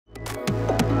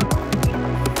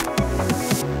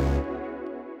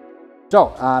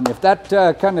So if that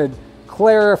kind of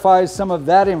clarifies some of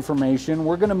that information,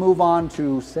 we're going to move on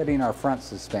to setting our front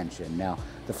suspension. Now,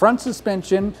 the front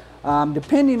suspension,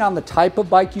 depending on the type of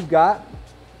bike you've got,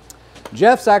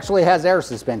 Jeff's actually has air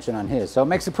suspension on his, so it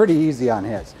makes it pretty easy on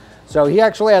his. So he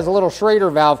actually has a little Schrader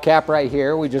valve cap right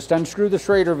here. We just unscrew the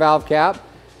Schrader valve cap,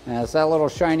 and it's that little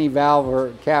shiny valve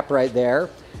or cap right there.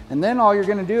 And then all you're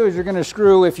going to do is you're going to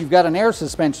screw, if you've got an air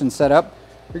suspension set up,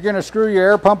 you're going to screw your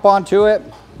air pump onto it.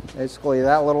 Basically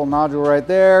that little nodule right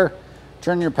there.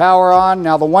 Turn your power on.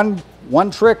 Now the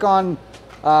one trick on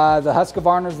the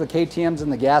Husqvarnas, the KTMs,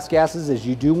 and the gases is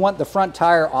you do want the front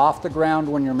tire off the ground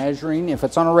when you're measuring. If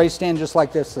it's on a race stand just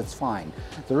like this, it's fine.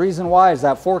 The reason why is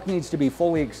that fork needs to be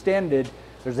fully extended.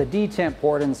 There's a detent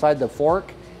port inside the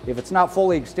fork. If it's not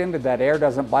fully extended, that air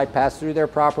doesn't bypass through there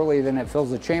properly, then it fills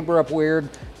the chamber up weird,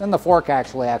 then the fork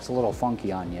actually acts a little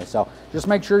funky on you. So just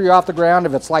make sure you're off the ground.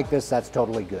 If it's like this, that's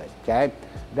totally good, okay?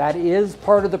 That is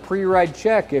part of the pre-ride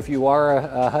check if you are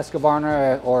a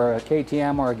Husqvarna or a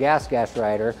KTM or a gas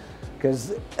rider,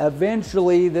 because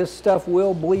eventually this stuff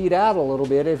will bleed out a little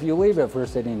bit if you leave it for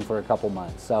sitting for a couple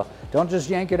months. So don't just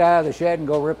yank it out of the shed and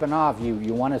go ripping off. You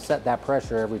want to set that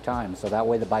pressure every time, so that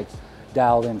way the bike's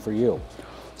dialed in for you.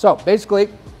 So basically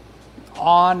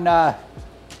on the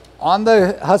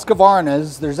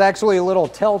Husqvarnas, there's actually little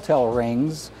telltale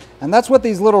rings, and that's what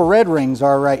these little red rings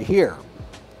are right here.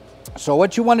 So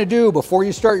what you want to do before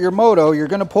you start your moto, you're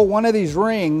going to pull one of these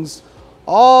rings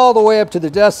all the way up to the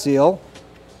dust seal.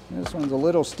 This one's a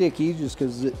little sticky just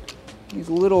because it needs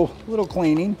a little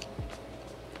cleaning.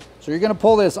 So you're going to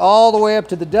pull this all the way up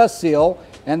to the dust seal,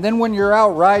 and then when you're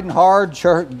out riding hard,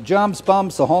 jumps,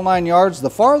 bumps, the whole 9 yards, the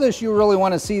farthest you really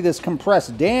want to see this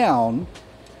compressed down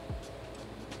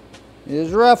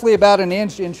is roughly about an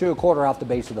inch and a quarter off the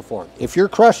base of the fork. If you're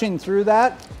crushing through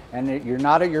that and you're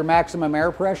not at your maximum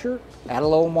air pressure, add a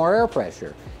little more air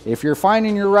pressure. If you're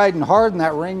finding you're riding hard and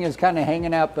that ring is kind of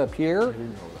hanging up here,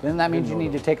 then that means you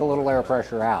need to take a little air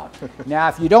pressure out. Now,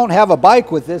 if you don't have a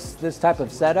bike with this type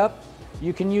of setup,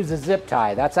 you can use a zip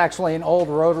tie. That's actually an old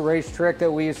road race trick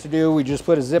that we used to do. We just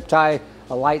put a zip tie,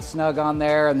 a light snug on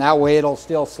there, and that way it'll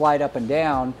still slide up and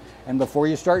down. And before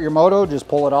you start your moto, just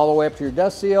pull it all the way up to your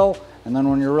dust seal. And then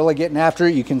when you're really getting after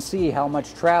it, you can see how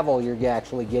much travel you're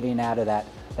actually getting out of that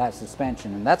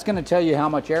suspension. And that's going to tell you how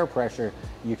much air pressure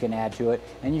you can add to it.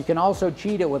 And you can also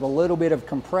cheat it with a little bit of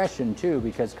compression too,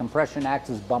 because compression acts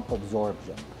as bump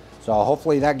absorption. So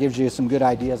hopefully that gives you some good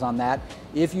ideas on that.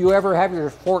 If you ever have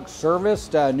your fork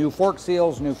serviced, new fork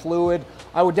seals, new fluid,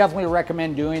 I would definitely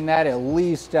recommend doing that at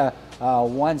least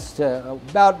once to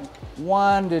about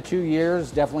 1 to 2 years.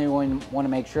 Definitely want to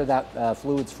make sure that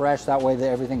fluid's fresh. That way that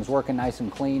everything's working nice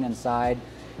and clean inside.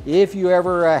 If you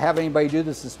ever have anybody do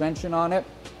the suspension on it,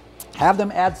 have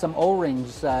them add some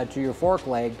O-rings to your fork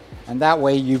leg, and that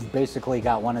way you've basically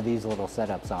got one of these little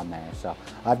setups on there. So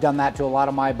I've done that to a lot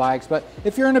of my bikes, but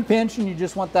if you're in a pinch and you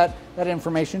just want that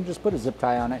information, just put a zip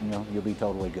tie on it and you'll be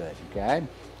totally good, okay?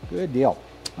 Good deal.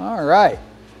 All right.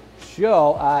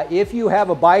 So if you have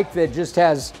a bike that just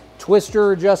has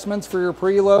twister adjustments for your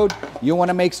preload, you want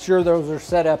to make sure those are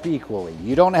set up equally.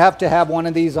 You don't have to have one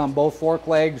of these on both fork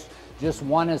legs. Just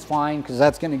one is fine, because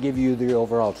that's going to give you the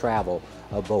overall travel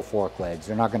of both fork legs.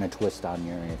 They're not going to twist on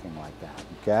you or anything like that,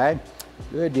 okay?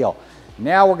 Good deal.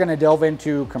 Now we're going to delve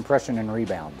into compression and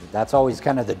rebound. That's always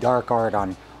kind of the dark art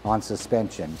on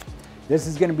suspension. This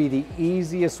is going to be the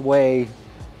easiest way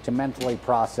to mentally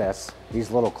process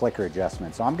these little clicker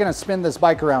adjustments. So I'm going to spin this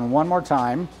bike around one more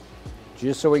time,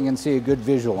 just so we can see a good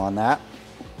visual on that.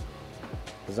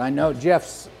 Because I know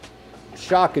Jeff's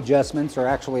shock adjustments are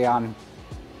actually on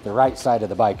the right side of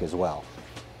the bike as well.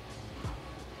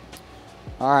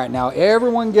 All right, now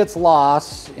everyone gets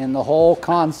lost in the whole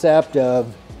concept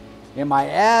of, am I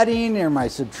adding, am I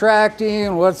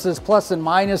subtracting, what's this plus and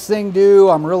minus thing do?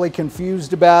 I'm really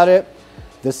confused about it.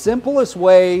 The simplest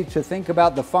way to think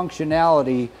about the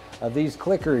functionality of these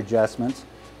clicker adjustments,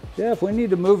 Jeff, we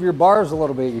need to move your bars a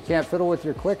little bit. You can't fiddle with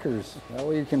your clickers. That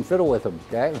way you can fiddle with them,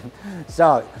 okay?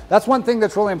 So that's one thing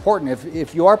that's really important.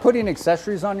 If you are putting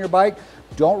accessories on your bike,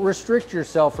 don't restrict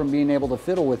yourself from being able to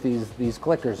fiddle with these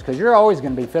clickers, because you're always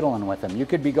going to be fiddling with them. You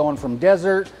could be going from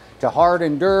desert to hard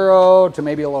enduro to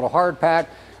maybe a little hard pack,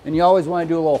 and you always want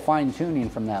to do a little fine tuning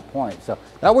from that point. So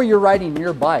that way you're riding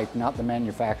your bike, not the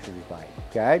manufacturer's bike,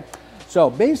 okay? So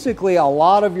basically a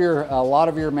lot of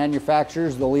your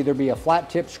manufacturers, they'll either be a flat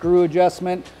tip screw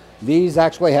adjustment. These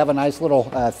actually have a nice little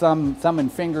thumb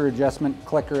and finger adjustment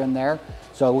clicker in there.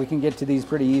 So we can get to these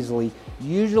pretty easily.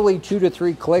 Usually 2 to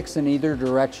 3 clicks in either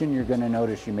direction, you're going to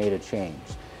notice you made a change.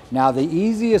 Now, the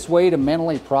easiest way to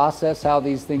mentally process how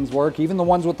these things work, even the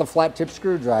ones with the flat tip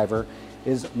screwdriver,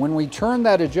 is when we turn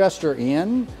that adjuster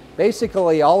in,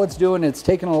 basically all it's doing, it's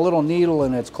taking a little needle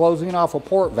and it's closing off a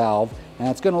port valve, and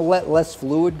it's going to let less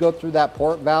fluid go through that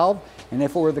port valve. And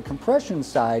if it were the compression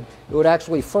side, it would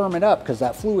actually firm it up because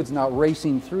that fluid's not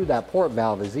racing through that port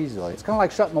valve as easily. It's kind of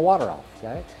like shutting the water off,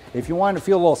 okay? If you want to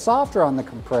feel a little softer on the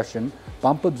compression,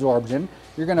 bump absorption,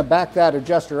 you're going to back that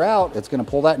adjuster out. It's going to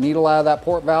pull that needle out of that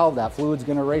port valve. That fluid's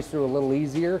going to race through a little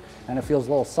easier, and it feels a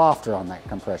little softer on that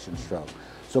compression stroke.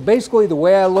 So basically, the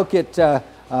way I look at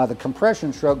the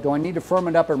compression stroke, do I need to firm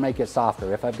it up or make it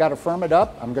softer? If I've got to firm it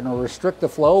up, I'm going to restrict the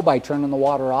flow by turning the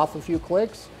water off a few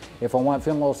clicks. If I want it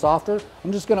feeling a little softer,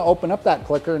 I'm just going to open up that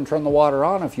clicker and turn the water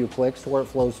on a few clicks to where it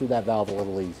flows through that valve a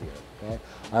little easier. Okay?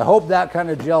 I hope that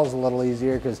kind of gels a little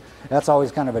easier because that's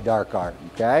always kind of a dark art.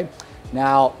 Okay?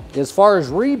 Now, as far as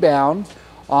rebound,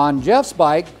 on Jeff's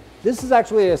bike, this is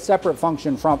actually a separate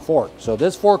function front fork. So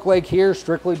this fork leg here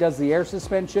strictly does the air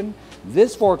suspension.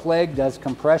 This fork leg does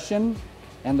compression,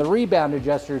 and the rebound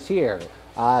adjusters here.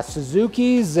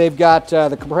 Suzuki's, they've got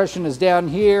the compression is down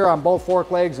here on both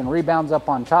fork legs and rebounds up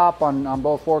on top on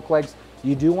both fork legs.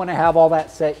 You do want to have all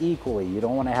that set equally. You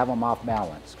don't want to have them off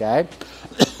balance, okay?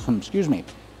 Excuse me.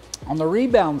 On the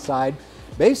rebound side,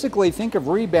 basically think of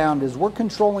rebound as we're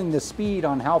controlling the speed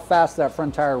on how fast that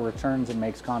front tire returns and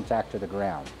makes contact to the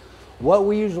ground. What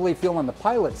we usually feel in the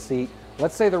pilot's seat,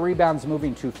 let's say the rebound's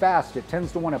moving too fast, it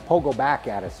tends to want to pogo back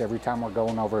at us every time we're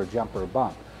going over a jump or a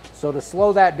bump. So to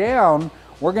slow that down,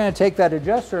 we're going to take that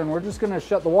adjuster and we're just going to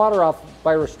shut the water off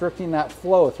by restricting that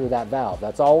flow through that valve.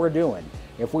 That's all we're doing.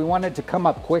 If we want it to come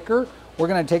up quicker, we're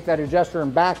going to take that adjuster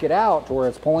and back it out to where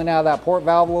it's pulling out of that port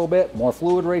valve a little bit, more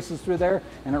fluid races through there,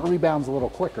 and it rebounds a little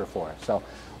quicker for us. So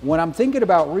when I'm thinking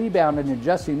about rebound and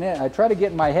adjusting it, I try to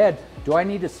get in my head, do I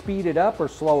need to speed it up or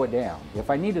slow it down? If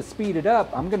I need to speed it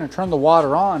up, I'm going to turn the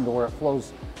water on to where it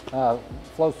flows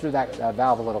through that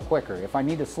valve a little quicker. If I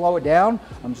need to slow it down,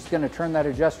 I'm just going to turn that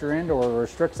adjuster in to where it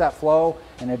restricts that flow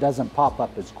and it doesn't pop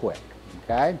up as quick,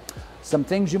 okay? Some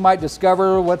things you might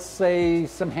discover, let's say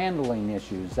some handling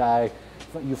issues.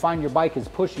 You find your bike is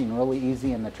pushing really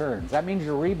easy in the turns. That means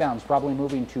your rebound's probably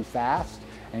moving too fast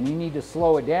and you need to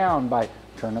slow it down by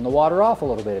turning the water off a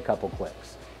little bit, a couple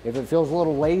clicks. If it feels a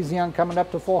little lazy on coming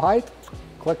up to full height,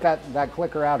 click that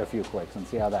clicker out a few clicks and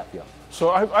see how that feels. So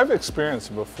I've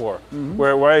experienced it before,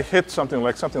 where I hit something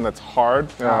that's hard,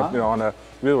 you know, on a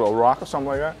little rock or something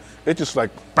like that. It just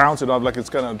like bounces it up like it's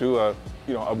gonna do a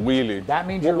wheelie. That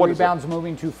means your rebound's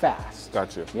moving too fast.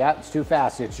 Gotcha. Yeah, it's too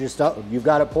fast. It's just you've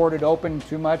got it ported open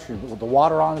too much. The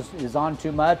water is on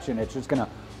too much, and it's just gonna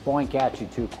boink at you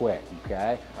too quick.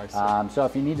 Okay. I see. So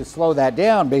if you need to slow that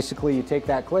down, basically you take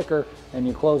that clicker and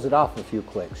you close it off a few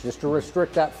clicks just to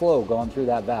restrict that flow going through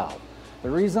that valve. The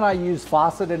reason I use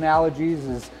faucet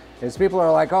analogies is people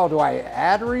are like, oh, do I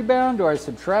add rebound? Do I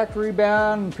subtract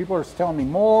rebound? People are telling me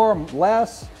more,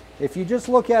 less. If you just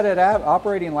look at it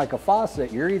operating like a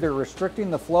faucet, you're either restricting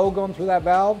the flow going through that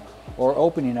valve or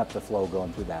opening up the flow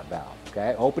going through that valve,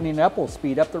 okay? Opening up will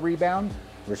speed up the rebound.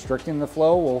 Restricting the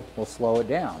flow will slow it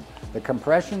down. The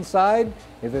compression side,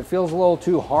 if it feels a little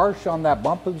too harsh on that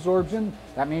bump absorption,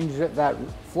 that means that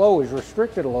flow is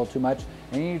restricted a little too much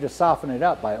and you need to soften it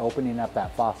up by opening up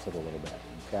that faucet a little bit,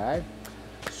 okay?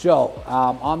 So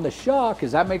on the shock,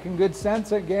 is that making good sense,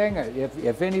 gang?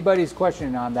 If anybody's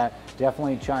questioning on that,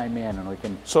 definitely chime in and we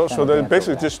can. So they're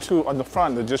basically just two on the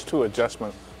front. They're just two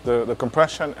adjustments: the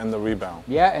compression and the rebound.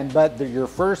 Yeah, but your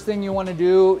first thing you want to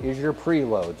do is your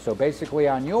preload. So basically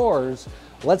on yours,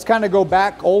 let's kind of go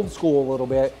back old school a little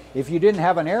bit. If you didn't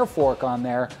have an air fork on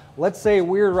there, let's say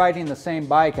we're riding the same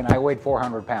bike and I weighed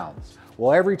 400 pounds.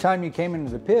 Well, every time you came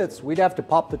into the pits, we'd have to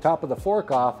pop the top of the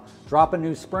fork off, drop a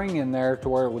new spring in there to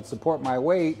where it would support my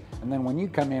weight, and then when you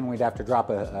come in, we'd have to drop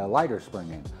a lighter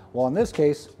spring in. Well, in this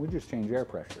case, we just change air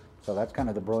pressure. So that's kind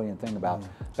of the brilliant thing about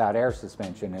air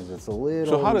suspension is it's a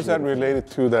little. So how does that relate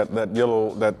to that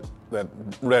yellow, that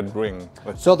red ring?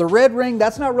 So the red ring,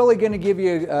 that's not really going to give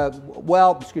you,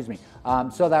 well, excuse me.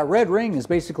 So that red ring is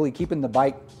basically keeping the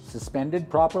bike suspended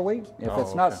properly. If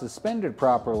it's not suspended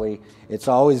properly, it's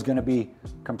always going to be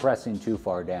compressing too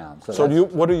far down. So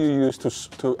what do you use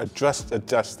to adjust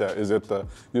that? Is it are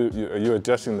you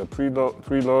adjusting the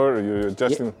preload or are you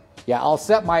adjusting? Yeah, I'll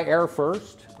set my air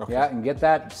first. Okay. Yeah, and get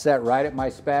that set right at my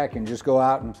spec and just go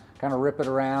out and kind of rip it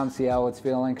around, see how it's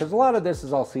feeling. Because a lot of this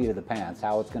is all seat of the pants,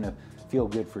 how it's going to feel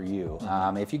good for you.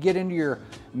 If you get into your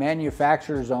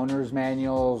manufacturer's owner's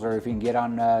manuals or if you can get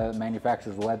on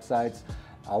manufacturer's websites,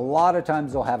 a lot of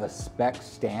times they'll have a spec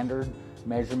standard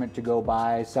measurement to go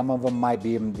by. Some of them might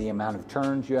be the amount of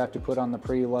turns you have to put on the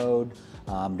preload.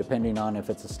 depending on if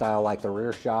it's a style like the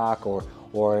rear shock,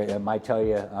 or it might tell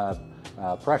you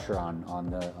pressure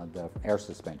on the air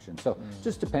suspension. So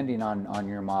just depending on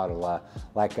your model.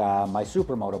 Like my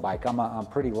supermoto bike, I'm a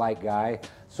pretty light guy,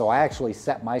 so I actually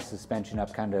set my suspension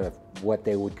up kind of what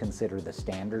they would consider the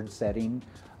standard setting.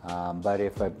 But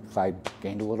if I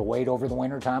gained a little weight over the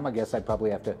winter time, I guess I'd probably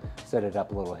have to set it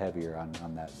up a little heavier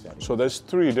on that setting. So there's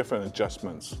 3 different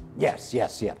adjustments. Yes, yeah,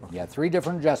 3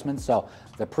 different adjustments. So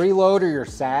the preload or your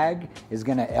sag is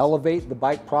going to elevate the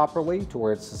bike properly to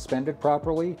where it's suspended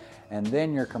properly, and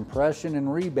then your compression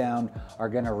and rebound are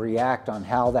going to react on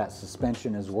how that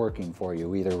suspension is working for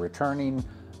you, either returning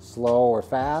slow or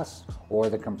fast, or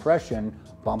the compression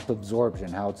bump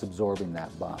absorption, how it's absorbing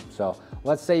that bump. So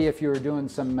let's say if you were doing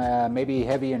some maybe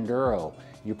heavy enduro,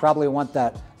 you probably want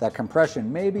that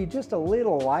compression maybe just a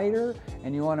little lighter,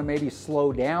 and you want to maybe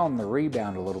slow down the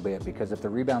rebound a little bit, because if the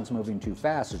rebound's moving too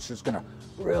fast, it's just going to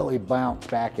really bounce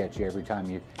back at you every time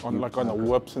you on the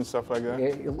whoops and stuff like that.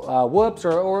 Whoops,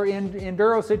 or in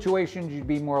enduro situations, you'd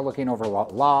be more looking over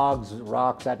logs,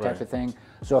 rocks, that type of thing.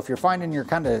 So if you're finding you're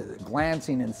kind of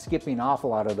glancing and skipping off a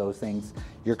lot of those things,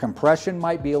 your compression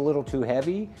might be a little too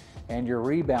heavy and your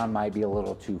rebound might be a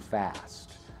little too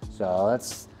fast. So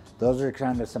those are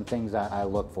kind of some things I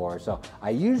look for. So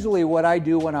what I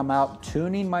do when I'm out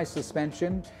tuning my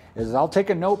suspension is I'll take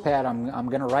a notepad, I'm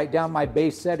gonna write down my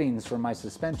base settings for my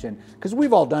suspension, because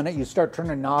we've all done it. You start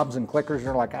turning knobs and clickers,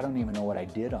 you're like, I don't even know what I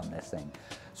did on this thing.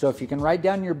 So if you can write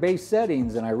down your base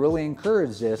settings, and I really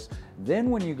encourage this, then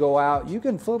when you go out, you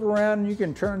can flip around, you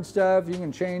can turn stuff, you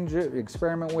can change it,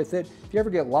 experiment with it. If you ever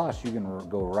get lost, you can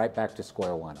go right back to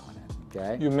square one on it,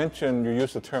 okay? You mentioned, you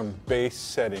used the term base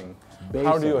setting.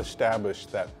 How do you establish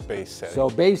that base setting? So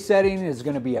base setting is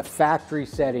going to be a factory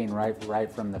setting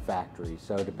right from the factory.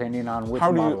 So depending on which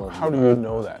model. How do you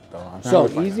know that though? So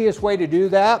easiest way to do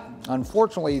that,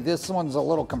 unfortunately this one's a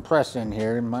little compressed in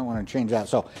here, you might want to change that.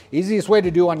 So easiest way to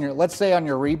do on your, let's say on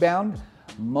your rebound,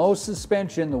 most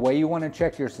suspension, the way you want to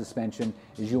check your suspension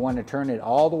is you want to turn it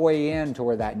all the way in to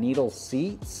where that needle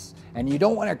seats. And you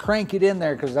don't want to crank it in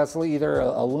there, because that's either an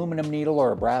aluminum needle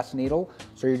or a brass needle.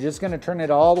 So you're just going to turn it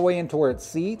all the way into where it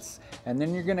seats, and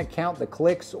then you're going to count the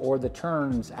clicks or the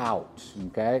turns out,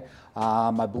 okay?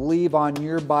 I believe on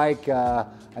your bike, I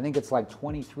think it's like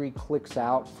 23 clicks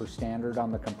out for standard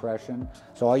on the compression.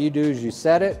 So all you do is you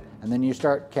set it, and then you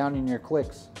start counting your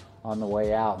clicks on the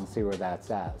way out and see where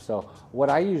that's at. So what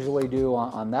I usually do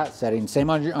on that setting, same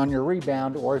on your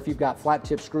rebound, or if you've got flat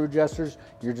tip screw adjusters,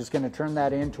 you're just going to turn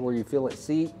that in to where you feel it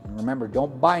seat. And remember,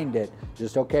 don't bind it,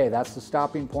 just okay, that's the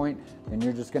stopping point, and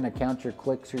you're just going to count your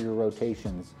clicks or your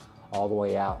rotations all the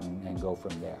way out and go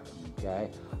from there, okay?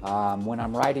 When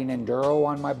I'm riding enduro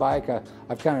on my bike,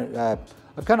 I've kind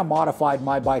of modified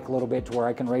my bike a little bit to where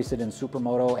I can race it in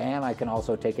supermoto, and I can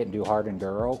also take it and do hard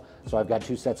enduro. So I've got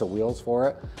 2 sets of wheels for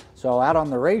it. So out on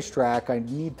the racetrack, I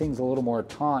need things a little more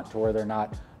taut to where they're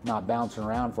not bouncing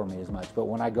around for me as much. But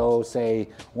when I go, say,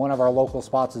 one of our local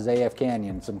spots is AF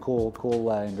Canyon, some cool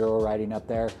enduro riding up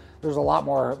there, there's a lot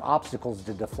more obstacles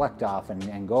to deflect off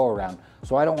and go around.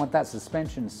 So I don't want that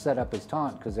suspension set up as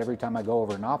taunt, because every time I go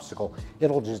over an obstacle,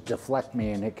 it'll just deflect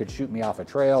me and it could shoot me off a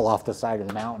trail, off the side of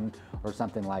the mountain, or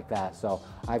something like that. So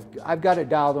I've got it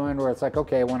dialed in where it's like,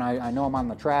 okay, when I know I'm on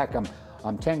the track,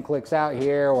 I'm 10 clicks out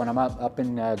here. When I'm up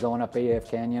and going up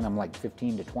AF Canyon, I'm like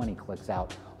 15 to 20 clicks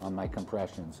out on my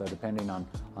compression. So depending on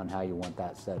how you want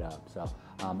that set up. So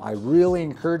I really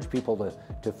encourage people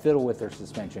to fiddle with their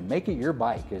suspension. Make it your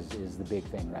bike is the big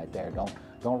thing right there.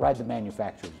 Don't ride the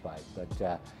manufacturer's bike.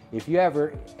 But if you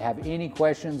ever have any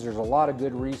questions, there's a lot of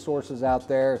good resources out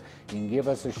there. You can give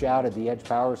us a shout at the Edge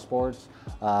Power Sports,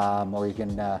 or you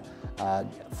can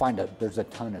there's a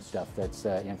ton of stuff that's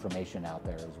information out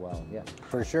there as well. Yeah,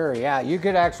 for sure. Yeah, you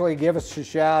could actually give us a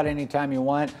shout anytime you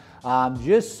want.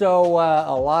 Just so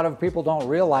a lot of people don't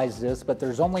realize this, but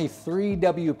there's only 3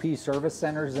 WP service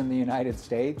centers in the United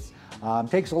States.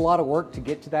 Takes a lot of work to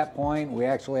get to that point. We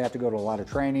actually have to go to a lot of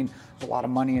training. There's a lot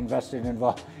of money invested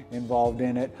involved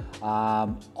in it.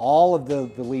 All of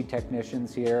the lead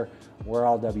technicians here, we're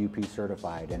all WP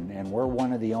certified, and we're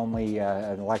one of the only,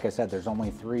 like I said, there's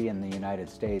only 3 in the United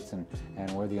States, and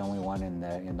we're the only one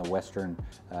in the Western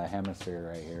hemisphere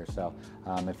right here. So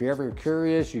if you're ever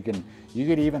curious, you could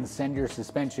even send your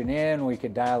suspension in. We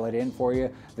could dial it in for you.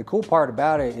 The cool part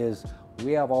about it is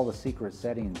we have all the secret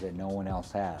settings that no one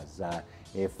else has.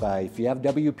 If you have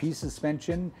WP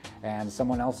suspension and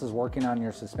someone else is working on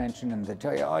your suspension and they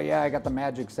tell you, oh yeah, I got the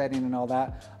magic setting and all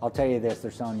that, I'll tell you this,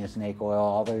 they're selling you snake oil.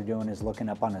 All they're doing is looking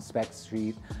up on a spec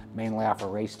sheet, mainly off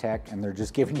of Race Tech, and they're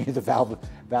just giving you the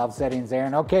valve settings there,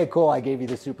 and okay, cool, I gave you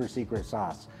the super secret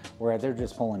sauce. Where they're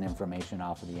just pulling information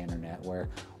off of the internet, where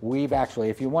we've actually,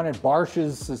 if you wanted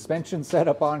Barsh's suspension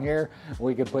setup on here,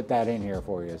 we could put that in here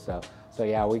for you. So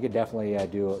yeah, we could definitely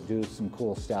do some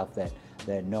cool stuff that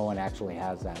no one actually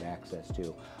has that access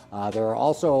to. There are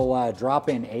also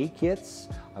drop-in A kits.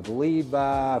 I believe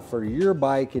for your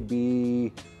bike it'd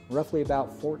be roughly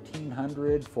about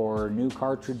 $1,400 for new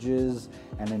cartridges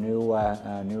and a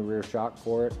new rear shock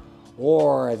for it.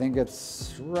 Or I think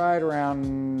it's right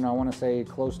around, I want to say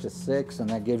close to $6, and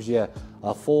that gives you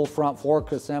a full front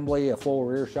fork assembly, a full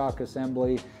rear shock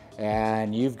assembly,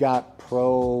 and you've got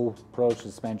pro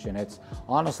suspension. It's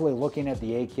honestly, looking at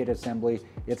the A-kit assembly,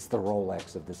 it's the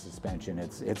Rolex of the suspension.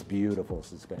 It's beautiful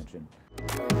suspension.